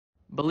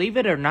Believe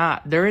it or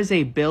not, there is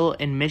a bill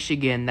in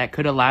Michigan that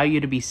could allow you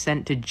to be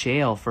sent to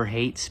jail for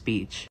hate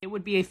speech. It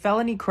would be a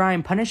felony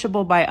crime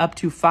punishable by up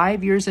to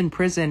 5 years in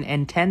prison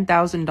and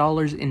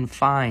 $10,000 in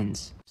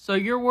fines. So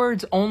your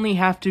words only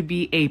have to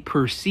be a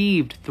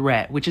perceived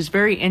threat, which is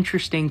very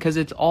interesting because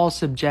it's all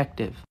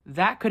subjective.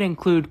 That could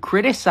include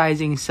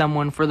criticizing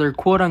someone for their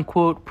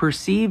quote-unquote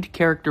perceived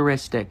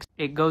characteristics.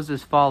 It goes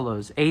as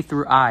follows, A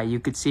through I. You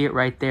could see it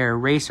right there.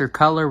 Race or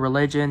color,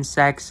 religion,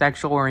 sex,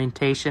 sexual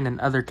orientation,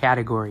 and other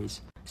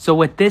categories. So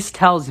what this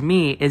tells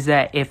me is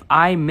that if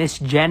I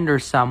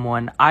misgender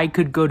someone, I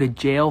could go to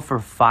jail for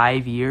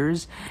 5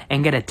 years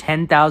and get a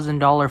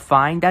 $10,000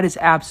 fine. That is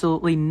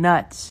absolutely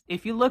nuts.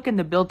 If you look in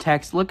the bill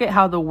text, look at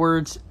how the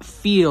words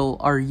feel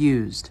are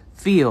used.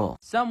 Feel.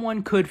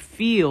 Someone could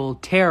feel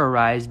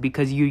terrorized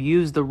because you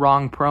use the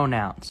wrong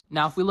pronouns.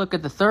 Now, if we look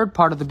at the third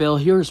part of the bill,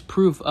 here's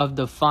proof of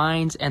the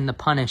fines and the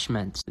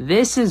punishments.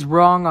 This is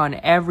wrong on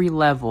every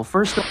level.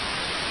 First of all,